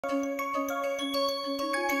Welcome.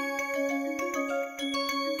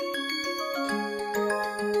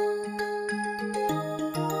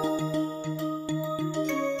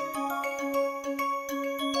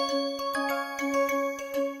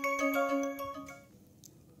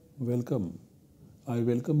 I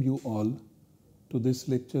welcome you all to this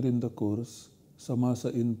lecture in the course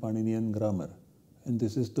Samasa in Paninian Grammar, and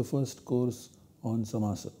this is the first course on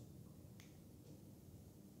Samasa.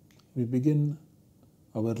 We begin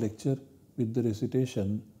our lecture with the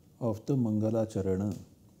recitation of the Mangala Charana.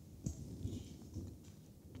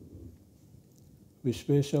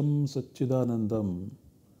 Vishvesham Satchidanandam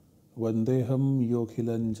Vandeham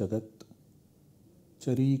Yokhilan Jagat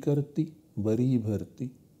Charikarti Baribharti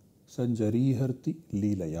Sanjariharti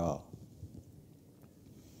Leelaya.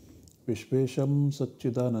 Vishvesham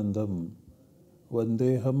Satchidanandam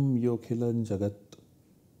Vandeham Yokhilan Jagat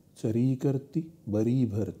Charikarti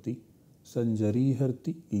Baribharti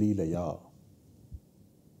Sanjariharti Leelaya.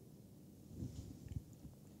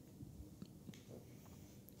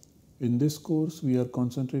 In this course, we are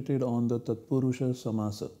concentrated on the Tatpurusha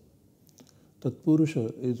Samasa.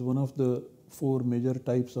 Tatpurusha is one of the four major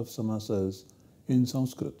types of samasas in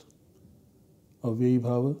Sanskrit.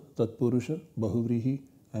 Avyayibhava, Tatpurusha, Bahuvrihi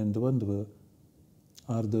and Dvandva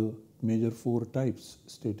are the major four types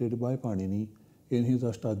stated by Panini in his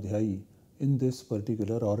Ashtadhyayi in this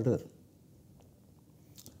particular order.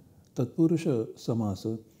 Tatpurusha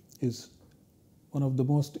Samasa is one of the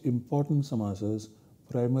most important samasas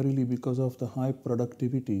primarily because of the high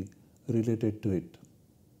productivity related to it.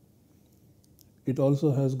 It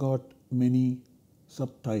also has got many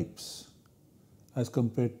subtypes as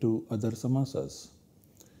compared to other samasas.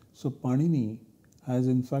 So Panini has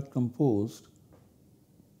in fact composed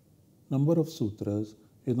number of sutras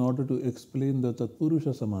in order to explain the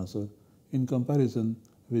Tatpurusha Samasa in comparison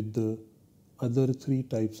with the other three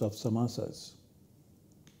types of samasas.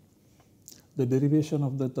 The derivation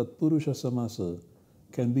of the Tatpurusha Samasa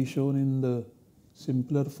can be shown in the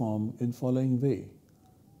simpler form in following way.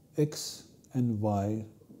 X and Y,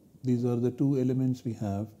 these are the two elements we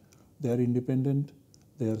have. They are independent,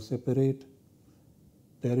 they are separate,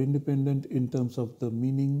 they are independent in terms of the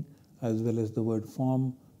meaning as well as the word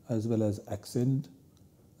form as well as accent.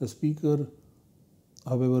 The speaker,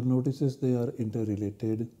 however, notices they are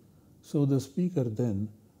interrelated. So the speaker then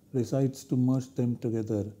decides to merge them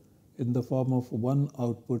together in the form of one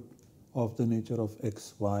output of the nature of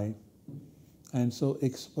XY. And so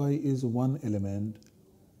XY is one element,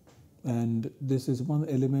 and this is one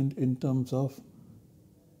element in terms of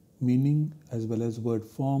meaning as well as word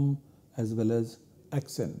form as well as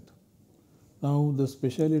accent. Now the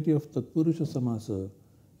speciality of Tatpurusha Samasa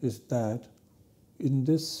is that in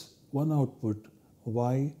this one output,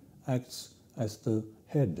 Y acts as the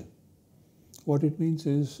head. What it means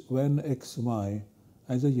is when XY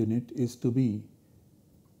as a unit is to be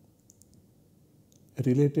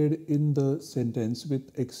related in the sentence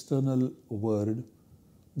with external word,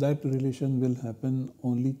 that relation will happen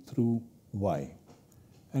only through Y.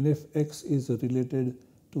 And if X is related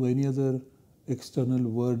to any other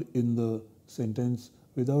external word in the sentence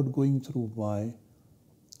without going through Y,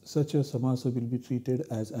 such a samasa will be treated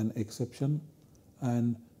as an exception,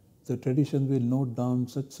 and the tradition will note down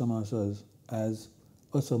such samasas as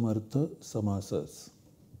asamartha samasas.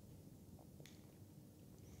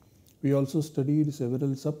 We also studied several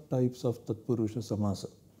subtypes of Tatpurusha Samasa.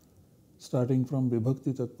 Starting from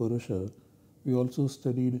Vibhakti Tatpurusha, we also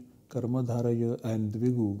studied Karmadharaya and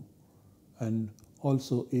Dvigu, and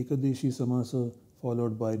also Ekadeshi Samasa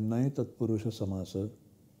followed by Nay Tatpurusha Samasa.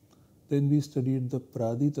 Then we studied the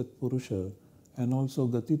Pradi Tatpurusha and also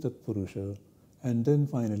Gati Tatpurusha, and then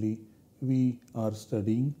finally we are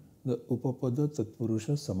studying the Upapada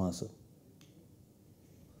Tatpurusha Samasa.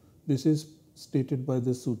 This is stated by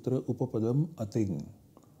the sutra Upapadam Ating.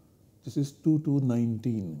 This is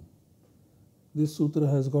 2.2.19. This sutra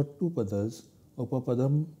has got two padas,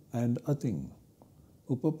 Upapadam and Ating.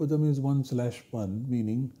 Upapadam is 1/1,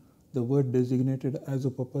 meaning the word designated as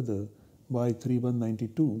Upapada by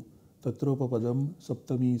 3.192, Tatropapadam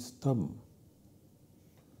Saptami Stham.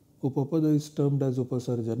 Upapada is termed as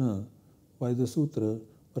Upasarjana by the sutra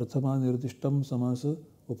Prathama Nirdishtam Samasa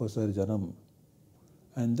Upasarjanam.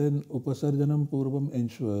 And then Upasarjanam Purvam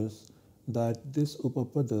ensures that this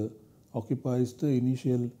Upapada occupies the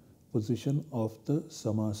initial position of the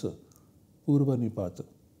samasa, Purva Nipata.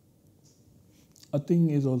 A thing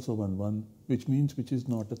is also 1-1, which means which is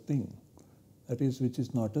not a thing. That is, which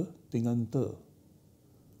is not a tinganta.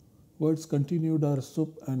 Words continued are sup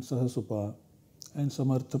and sahasupa and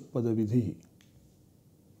samartha padavidhi.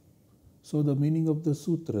 So the meaning of the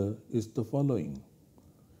sutra is the following.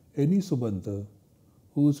 any subanta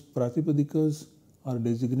whose pratipadicas are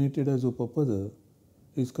designated as upapada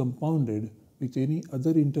is compounded with any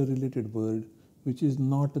other interrelated word which is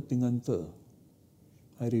not a tinganta.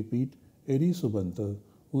 I repeat, any subanta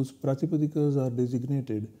whose pratipadicas are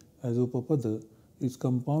designated as upapada is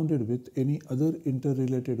compounded with any other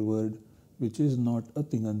interrelated word which is not a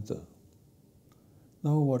tinganta.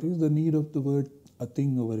 Now, what is the need of the word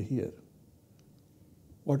ating over here?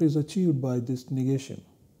 What is achieved by this negation?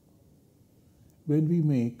 When we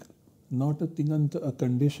make not a tinganta a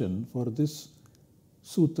condition for this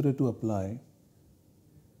sutra to apply,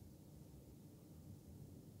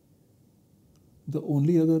 the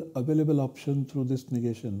only other available option through this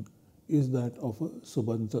negation is that of a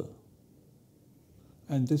subanta.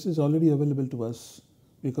 And this is already available to us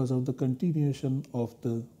because of the continuation of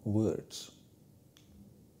the words.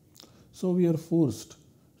 So we are forced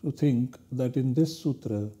to think that in this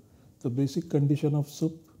sutra, the basic condition of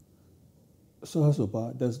sup,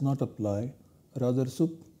 sahasupa does not apply, rather sup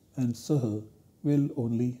and saha will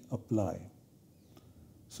only apply.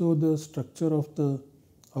 So the structure of the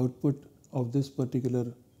output of this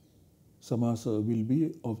particular samasa will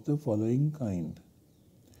be of the following kind.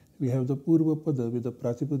 We have the purva pada with the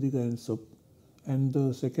pratipadika and sup, and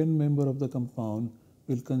the second member of the compound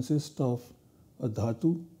will consist of a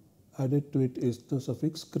dhatu. Added to it is the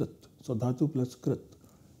suffix krit, so dhatu plus krit,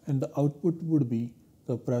 and the output would be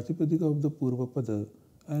the pratipadika of the purva pada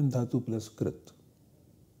and dhatu plus krit.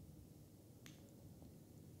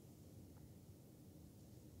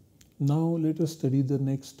 Now let us study the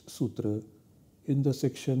next sutra in the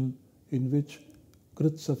section in which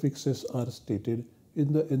krit suffixes are stated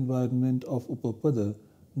in the environment of upapada,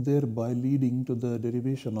 thereby leading to the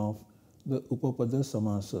derivation of the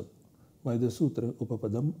upapadasamāsa by the sutra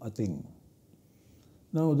Upapadam Ating.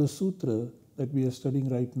 Now the sutra that we are studying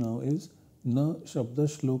right now is Na Shabda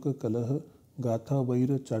Shloka Kalaha Gatha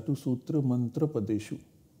Vaira Chatu Sutra Mantra Padeshu.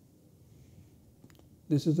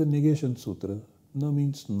 This is the negation sutra. Na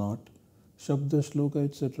means not. Shabda Shloka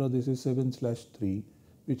etc. This is 7/3,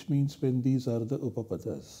 which means when these are the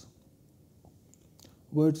upapadas.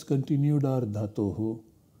 Words continued are dhatoho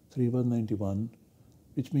 3191,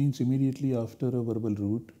 which means immediately after a verbal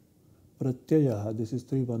root. Pratyaya, this is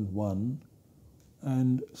 311,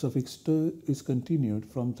 and suffix ta is continued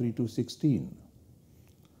from 3 to 16.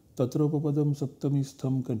 Tatropapadam saptami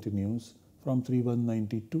stham continues from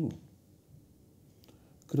 3192.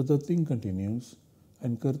 Kritating continues,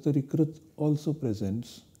 and Kartarikrit also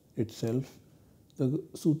presents itself. The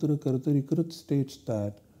sutra Kartarikrit states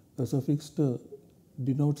that the suffix ta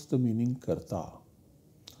denotes the meaning karta.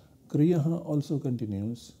 Kriyaha also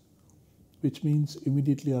continues, which means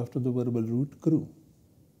immediately after the verbal root kru.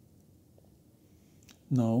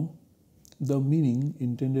 Now, the meaning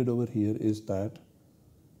intended over here is that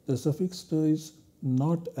the suffix ta is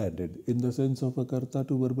not added in the sense of a karta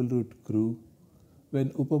to verbal root kru when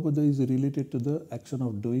upapada is related to the action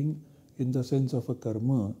of doing in the sense of a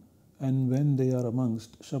karma and when they are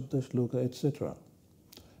amongst shabda, shloka, etc.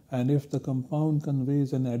 And if the compound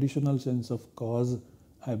conveys an additional sense of cause,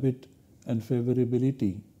 habit and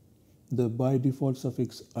favorability, the by default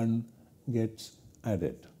suffix an gets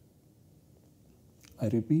added. I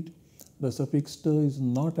repeat, the suffix ta is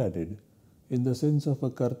not added in the sense of a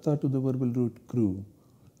karta to the verbal root kru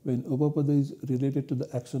when upapada is related to the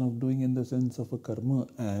action of doing in the sense of a karma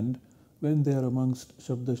and when they are amongst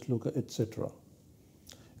shabda, shloka, etc.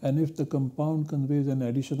 And if the compound conveys an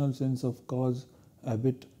additional sense of cause,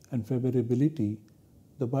 habit and favorability,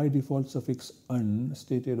 the by default suffix an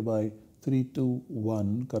stated by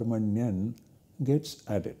 321 karmanyan gets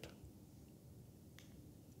added.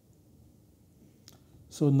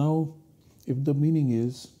 So now, if the meaning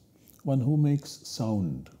is one who makes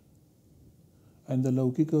sound, and the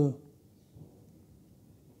laukika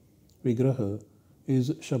vigraha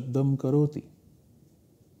is shabdam karoti,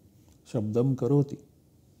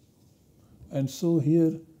 and so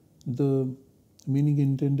here the meaning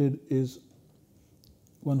intended is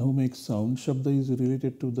one who makes sound. Shabda is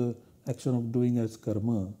related to the action of doing as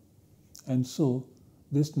karma, and so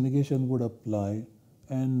this negation would apply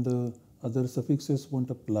and the other suffixes won't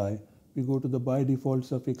apply. We go to the by default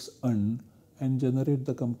suffix an and generate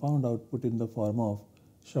the compound output in the form of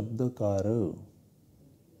shabdakara.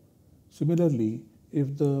 Similarly,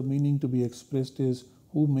 if the meaning to be expressed is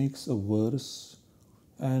who makes a verse,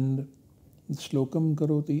 and shlokam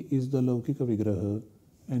karoti is the laukika vigraha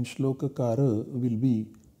and shlokakara will be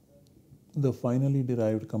the finally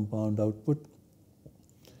derived compound output.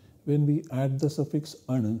 When we add the suffix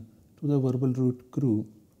an to the verbal root kru,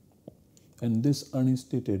 and this an is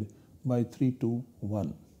stated by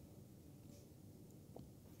 321.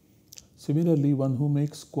 Similarly, one who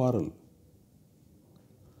makes quarrel,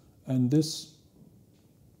 and this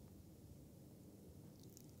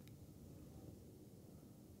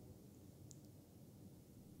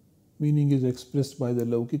meaning is expressed by the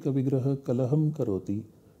Laukika Vigraha kalaham karoti,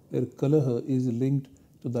 where kalaha is linked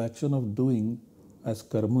to the action of doing as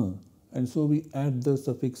karma, and so we add the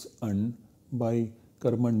suffix an by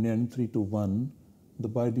karmanyan 3 to 1, the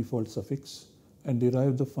by default suffix, and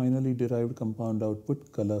derive the finally derived compound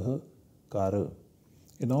output kalaha kara.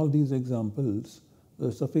 In all these examples,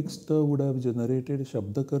 the suffix ta would have generated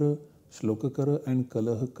shabdakara, shlokakara and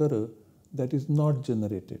kalahakara, that is not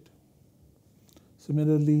generated.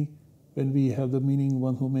 Similarly, when we have the meaning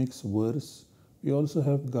one who makes verse, we also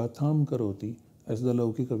have gatham karoti as the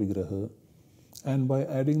Laukika Vigraha, and by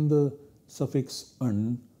adding the suffix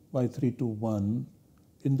an by 3 to 1,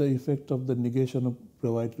 in the effect of the negation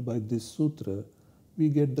provided by this sutra, we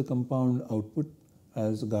get the compound output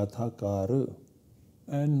as gathakara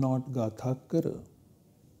and not gathakara,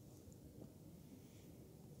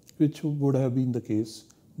 which would have been the case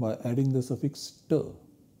by adding the suffix ta.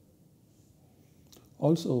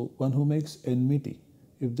 Also, one who makes enmity,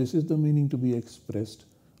 if this is the meaning to be expressed,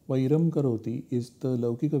 vairam karoti is the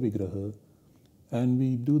Laukika Vigraha, and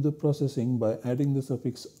we do the processing by adding the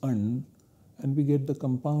suffix an, and we get the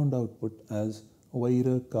compound output as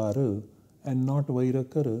vairakara and not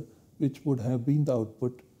vairakara, which would have been the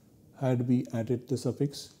output had we added the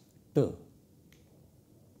suffix ta.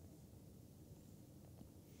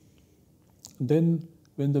 Then,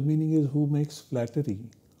 when the meaning is who makes flattery,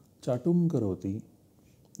 chatum karoti,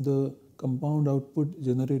 the compound output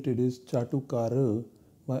generated is chatukara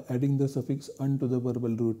by adding the suffix an to the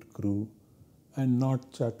verbal root kru, and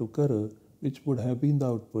not chatukara, which would have been the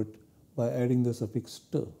output by adding the suffix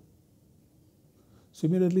ta.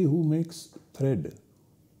 Similarly, who makes thread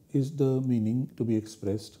is the meaning to be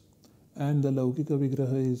expressed, and the Laukika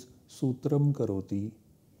Vigraha is sutram karoti,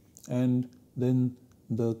 and then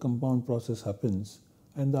the compound process happens,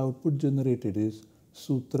 and the output generated is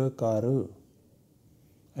sutrakara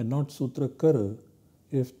and not sutrakara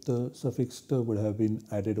if the suffix ta would have been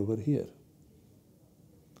added over here.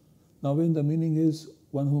 Now, when the meaning is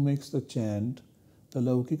one who makes the chant, the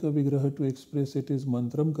Laukika Vigraha to express it is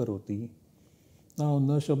mantram karoti. Now,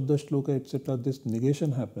 na shabda shloka etc. this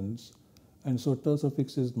negation happens, and so ta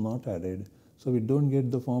suffix is not added, so we don't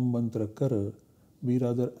get the form mantra kara, we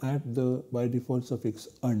rather add the by default suffix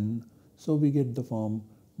an, so we get the form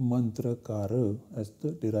mantra kara as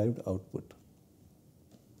the derived output.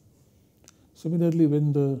 Similarly,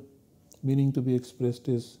 when the meaning to be expressed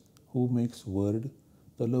is who makes word,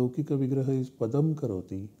 the Laukika Vigraha is padam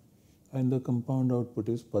karoti, and the compound output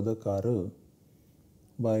is padakara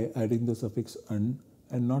by adding the suffix an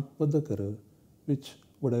and not padakara, which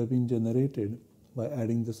would have been generated by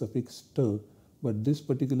adding the suffix ta, but this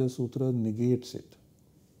particular sutra negates it.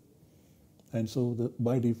 And so the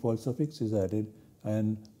by default suffix is added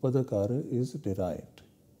and padakara is derived.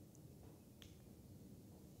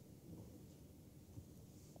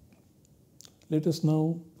 Let us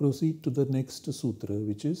now proceed to the next sutra,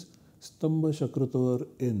 which is Stamba Shakrutor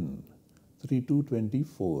in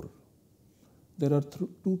 3.2.24. There are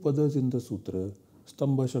two padas in the sutra,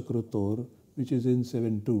 Stamba Shakrutor, which is in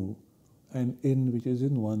 7.2, and in, which is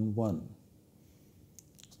in 1.1.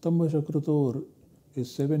 Stamba Shakrutor is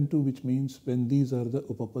 7.2, which means when these are the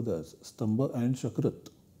upapadas, Stamba and Shakrut.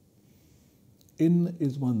 In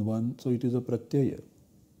is 1.1, so it is a pratyaya.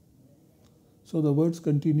 So the words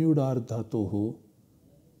continued are dhatoho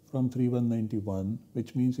from 3.191,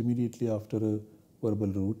 which means immediately after a verbal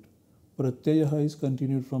root. Pratyayaha is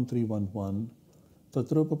continued from 3.1.1.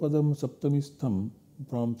 Tatropappadam saptamistham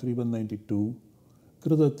from 3.192.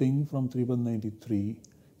 Kridating from 3.193.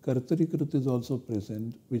 Kartarikrit is also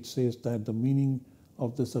present, which says that the meaning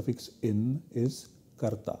of the suffix in is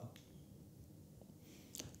karta.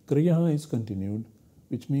 Kriyaha is continued,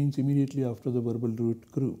 which means immediately after the verbal root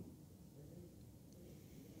kru.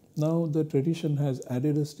 Now the tradition has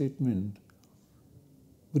added a statement,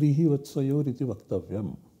 Vrihi vatsayor iti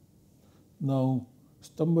vaktavyam. Now,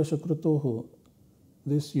 Stamba Shakrutoho,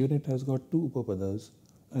 this unit has got two upapadas,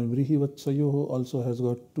 and Vrihi vatsayoho also has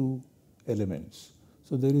got two elements.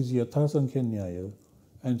 So there is Yatha Sankhya Nyaya,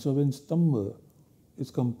 and so when Stamba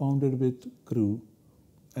is compounded with kru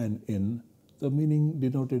and in, the meaning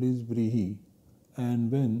denoted is Vrihi,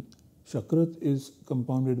 and when Shakrut is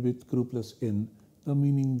compounded with kru plus in, the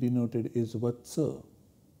meaning denoted is Vatsa.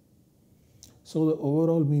 So the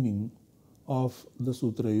overall meaning of the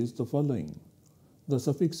sutra is the following. The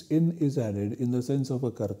suffix in is added in the sense of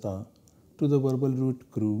a karta to the verbal root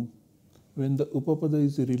kru when the upapada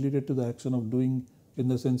is related to the action of doing in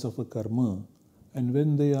the sense of a karma, and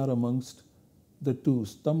when they are amongst the two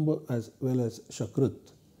stamba as well as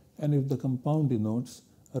shakrut, and if the compound denotes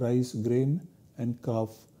rice grain and calf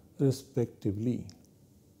respectively.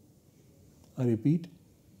 I repeat,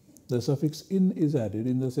 the suffix in is added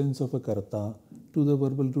in the sense of a karta to the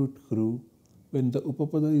verbal root kru when the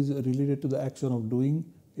upapada is related to the action of doing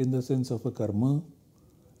in the sense of a karma,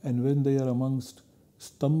 and when they are amongst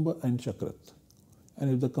stamba and shakrat,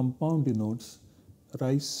 and if the compound denotes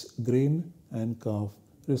rice, grain and calf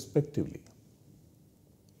respectively.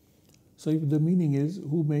 So if the meaning is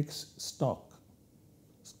who makes stock,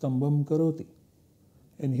 stambam karoti,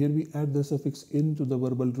 and here we add the suffix in to the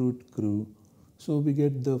verbal root kru, so we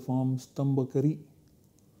get the form stambakari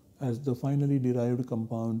as the finally derived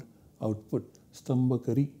compound output,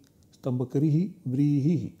 stambakari, stambakarihi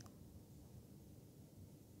vrihihi.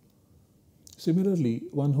 Similarly,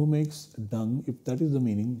 one who makes dung, if that is the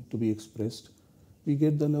meaning to be expressed, we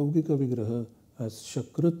get the laukika vigraha as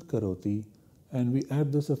shakrut karoti, and we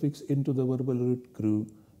add the suffix into the verbal root kru,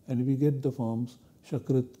 and we get the forms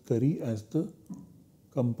shakrut kari as the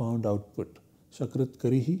compound output, shakrut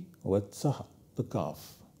karihi vatsaha, the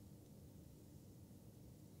calf.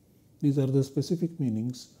 These are the specific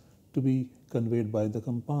meanings to be conveyed by the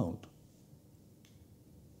compound.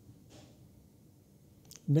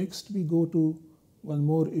 Next, we go to one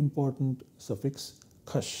more important suffix,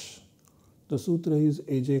 khash. The sutra is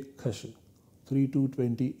AJ Khash,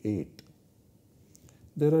 3228.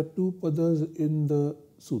 There are two padas in the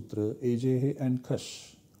sutra, AJ and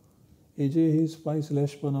khash. AJ is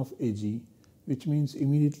 5/1 of AG, which means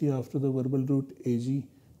immediately after the verbal root AG,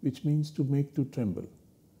 which means to make to tremble.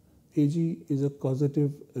 AG is a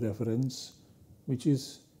causative reference, which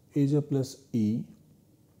is Aja plus E.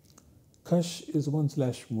 Khash is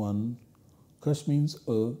 1/1. Khash means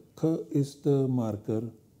a. Kha is the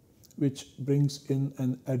marker, which brings in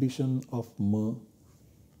an addition of ma,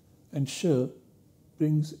 and sh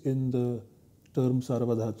brings in the term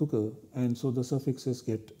sarvadhatuka, and so the suffixes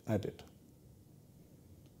get added.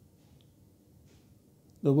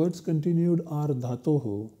 The words continued are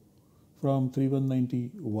dhatoho from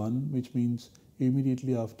 3191, which means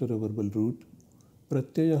immediately after a verbal root,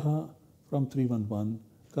 pratyayaha from 311,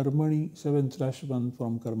 karmani 7/1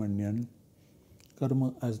 from karmanyan,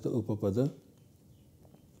 karma as the upapada,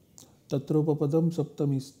 tatropapadam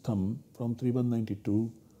saptamistham from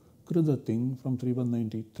 3192, kridating from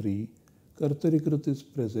 3193, kartarikrit is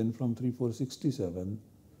present from 3467.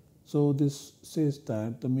 So this says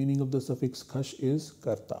that the meaning of the suffix khash is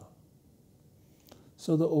karta.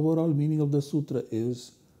 So the overall meaning of the sutra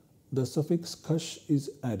is the suffix khash is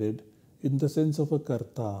added in the sense of a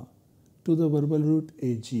karta to the verbal root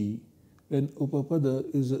ag when upapada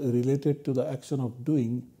is related to the action of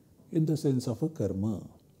doing in the sense of a karma.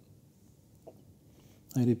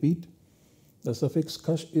 I repeat, the suffix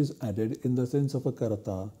khash is added in the sense of a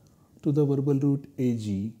karta to the verbal root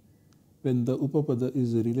ag when the upapada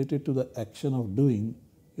is related to the action of doing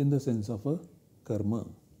in the sense of a karma.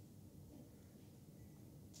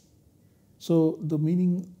 So the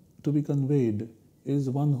meaning to be conveyed is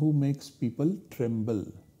one who makes people tremble.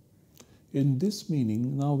 In this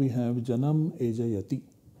meaning, now we have janam ejayati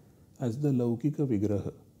as the laukika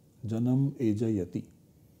vigraha, janam ejayati.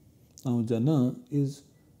 Now jana is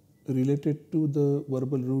related to the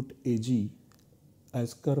verbal root ag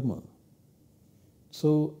as karma.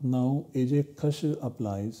 So now aj khash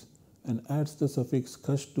applies and adds the suffix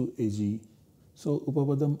khash to ag. So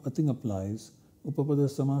upapadam ating applies,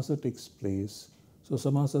 upapadasamāsa takes place. So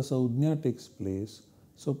samasa saudhnya takes place.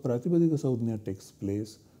 So pratipadika saudhnya takes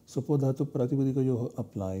place. So podhatu pratipadika yoha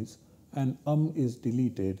applies and is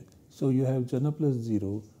deleted. So you have jana plus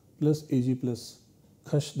 0 plus ag plus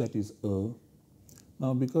khash, that is a.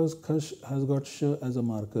 Now because khash has got sh as a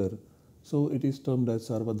marker, so it is termed as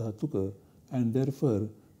sarvadhatuka, and therefore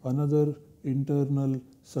another internal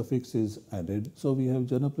suffix is added. So we have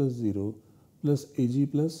jana plus 0 plus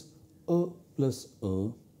ag plus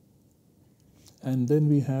a, and then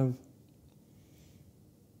we have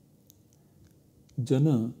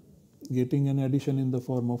jana getting an addition in the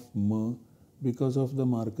form of ma because of the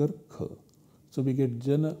marker kha. So we get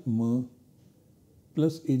jana ma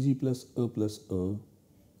plus ag plus a.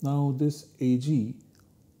 Now this ag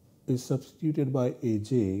is substituted by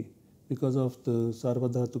aj because of the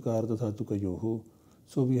sarvadhatuka ardhadhatuka yoho.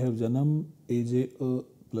 So we have janam aj a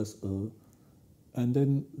plus a, and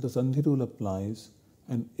then the sandhi rule applies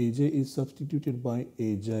and aj is substituted by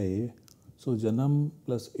ajay. So janam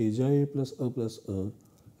plus ajay plus a,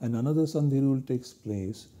 and another sandhi rule takes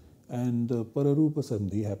place and the pararupa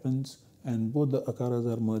sandhi happens and both the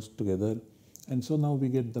akaras are merged together, and so now we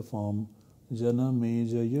get the form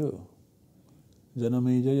Janamejaya.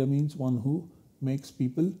 Janamejaya means one who makes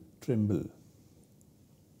people tremble.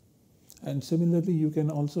 And similarly, you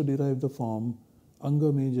can also derive the form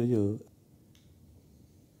Angamejaya.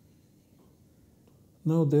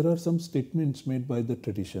 Now, there are some statements made by the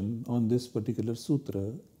tradition on this particular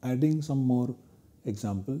sutra, adding some more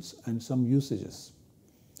examples and some usages.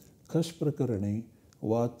 Khash prakarane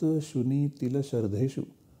vata shuni tila shardheshu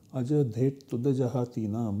aja dhet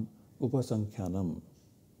tudajahatinam upasankhyanam.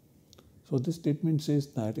 So this statement says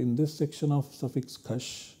that in this section of suffix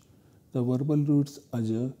khash, the verbal roots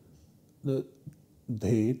aja, the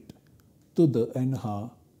dhet, tuda and ha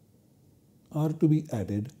are to be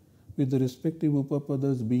added with the respective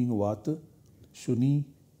upapadas being vata, shuni,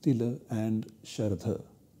 tila and shardha.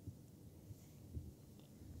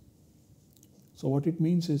 So what it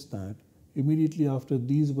means is that immediately after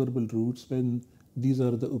these verbal roots, when these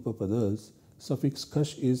are the upapadas, suffix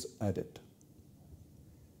khash is added.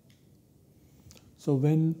 So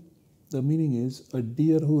when the meaning is a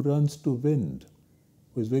deer who runs to wind,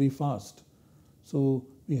 who is very fast. So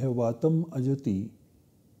we have vatam ajati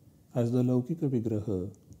as the laukika vigraha,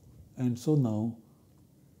 and so now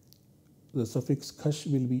the suffix khash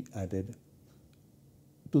will be added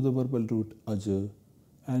to the verbal root aja,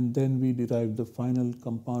 and then we derive the final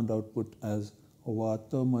compound output as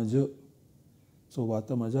vatamaja. So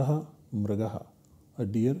vatamajaha mragaha, a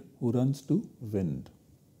deer who runs to wind.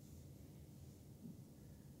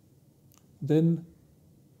 Then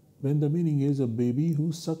when the meaning is a baby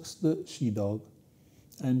who sucks the she-dog,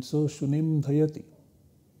 and so shunim dhayati,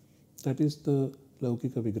 that is the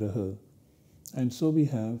laukika vigraha, and so we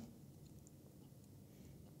have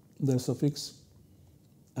the suffix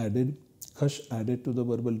added, khash added to the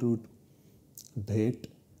verbal root dhet,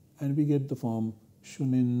 and we get the form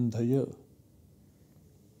shunindhaya.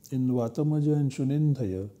 In vatamaja and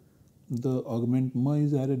shunindhaya, the augment ma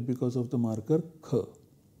is added because of the marker kha.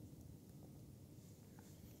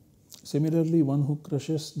 Similarly, one who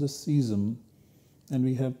crushes the sesame, and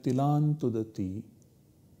we have tilan tudati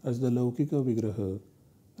as the laukika vigraha,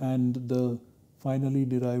 and the finally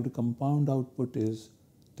derived compound output is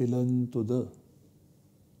tilan tuda.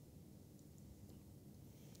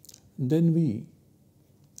 Then we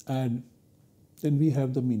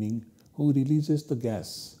have the meaning who releases the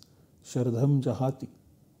gas, shardham jahati.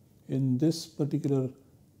 In this particular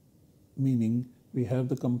meaning, we have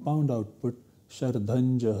the compound output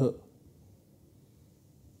shardhanjaha.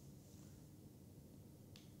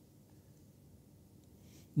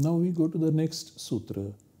 Now we go to the next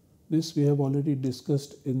sutra. This we have already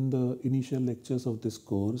discussed in the initial lectures of this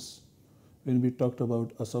course when we talked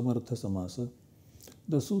about asamartha samasa.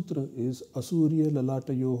 The sutra is Asurya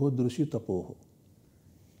Lalatayoho Drushitapoho.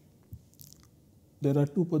 There are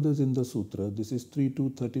two padas in the sutra. This is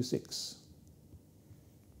 3-36.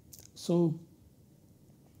 So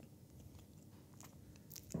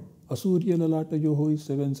Asurya Lalatayoho is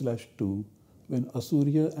 7/2 when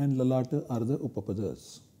Asurya and Lalata are the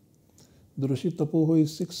upapadas. Drushitapoho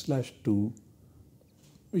is 6/2,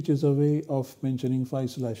 which is a way of mentioning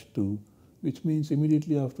 5/2, which means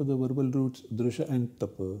immediately after the verbal roots drusha and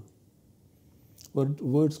tapa.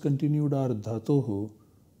 Words continued are dhatoho,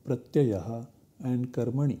 pratyayaha and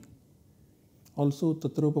karmani. Also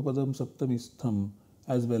tatropappadam saptamistham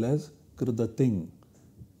as well as kridating.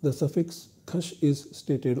 The suffix khash is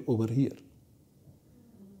stated over here.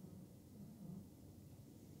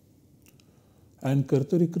 And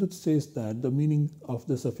Kartarikrit says that the meaning of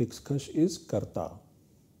the suffix khash is karta.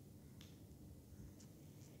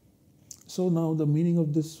 So now the meaning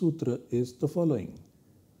of this sutra is the following.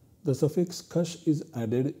 The suffix khash is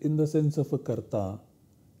added in the sense of a karta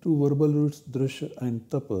to verbal roots drusha and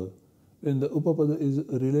tapa when the upapada is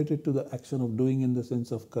related to the action of doing in the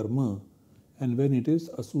sense of karma, and when it is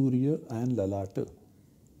asurya and lalata.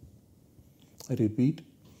 I repeat,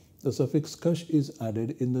 the suffix khash is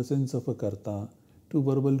added in the sense of a karta to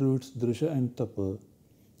verbal roots drusha and tapa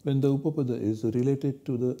when the upapada is related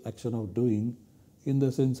to the action of doing in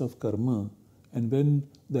the sense of karma, and when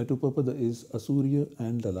that upapada is asurya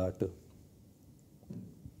and lalata.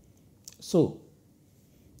 So,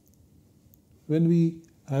 when we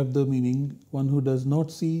have the meaning, one who does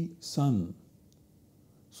not see sun,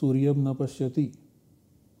 suryam na pashyati,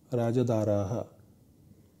 rajadaraha,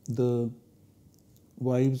 the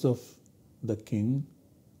wives of the king,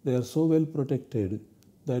 they are so well protected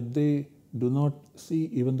that they do not see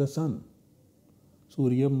even the sun.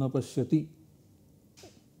 Suryam na pashyati.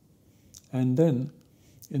 And then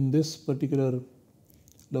in this particular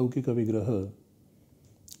laukika vigraha,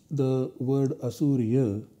 the word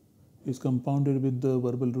asurya is compounded with the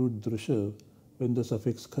verbal root drusha when the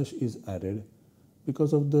suffix khash is added.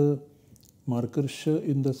 Because of the marker sh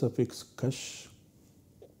in the suffix khash,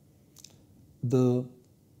 the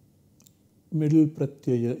middle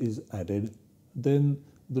pratyaya is added. Then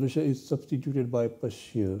drusha is substituted by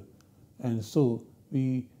pashya, and so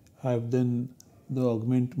we have then the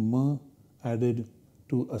augment ma added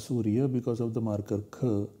to asurya because of the marker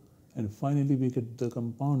kha, and finally we get the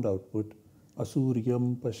compound output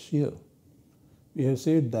asuryam pashya. We have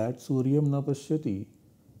said that suryam na pashyati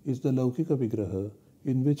is the laukika vigraha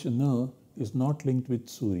in which na is not linked with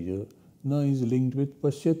surya, na is linked with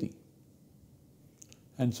pashyati.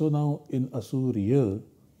 And so now in asurya,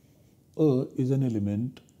 a is an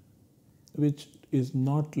element which is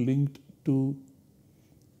not linked to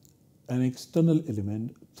an external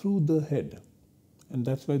element through the head, and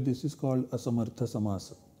that's why this is called asamartha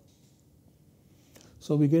samasa.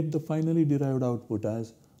 So we get the finally derived output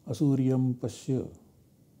as asuryam pashya.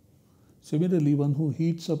 Similarly, one who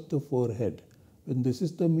heats up the forehead, when this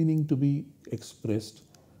is the meaning to be expressed,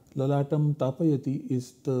 lalatam tapayati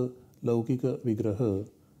is the laukika vigraha,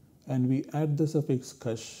 and we add the suffix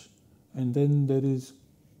khash, and then there is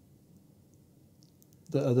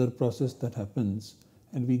the other process that happens,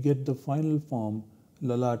 and we get the final form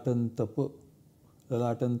lalatan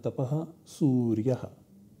tapaha suryaha.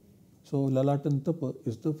 So lalatan tapa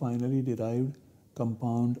is the finally derived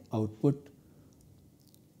compound output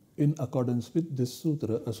in accordance with this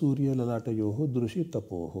sutra, asurya lalatayoho drushi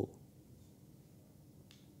tapoho.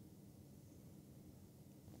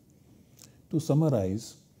 To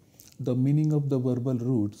summarize, the meaning of the verbal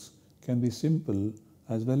roots can be simple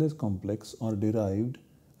as well as complex or derived,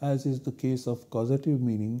 as is the case of causative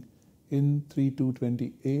meaning in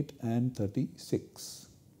 3.2.28 and 36.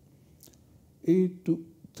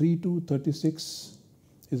 3.2.36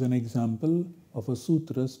 is an example of a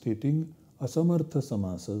sutra stating asamartha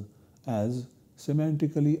samasa, as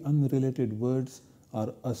semantically unrelated words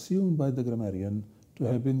are assumed by the grammarian to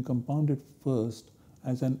have been compounded first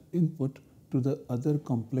as an input to the other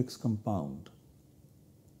complex compound.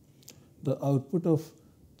 The output of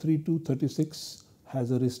 3.2.36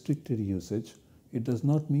 has a restricted usage. It does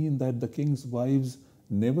not mean that the king's wives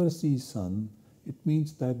never see sun. It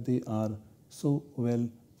means that they are so well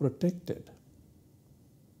protected.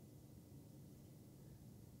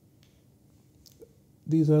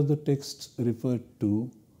 These are the texts referred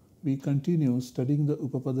to. We continue studying the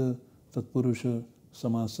Upapada Tatpurusha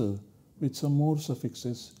Samasa with some more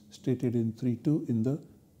suffixes stated in 3.2 in the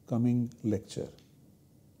coming lecture.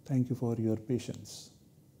 Thank you for your patience.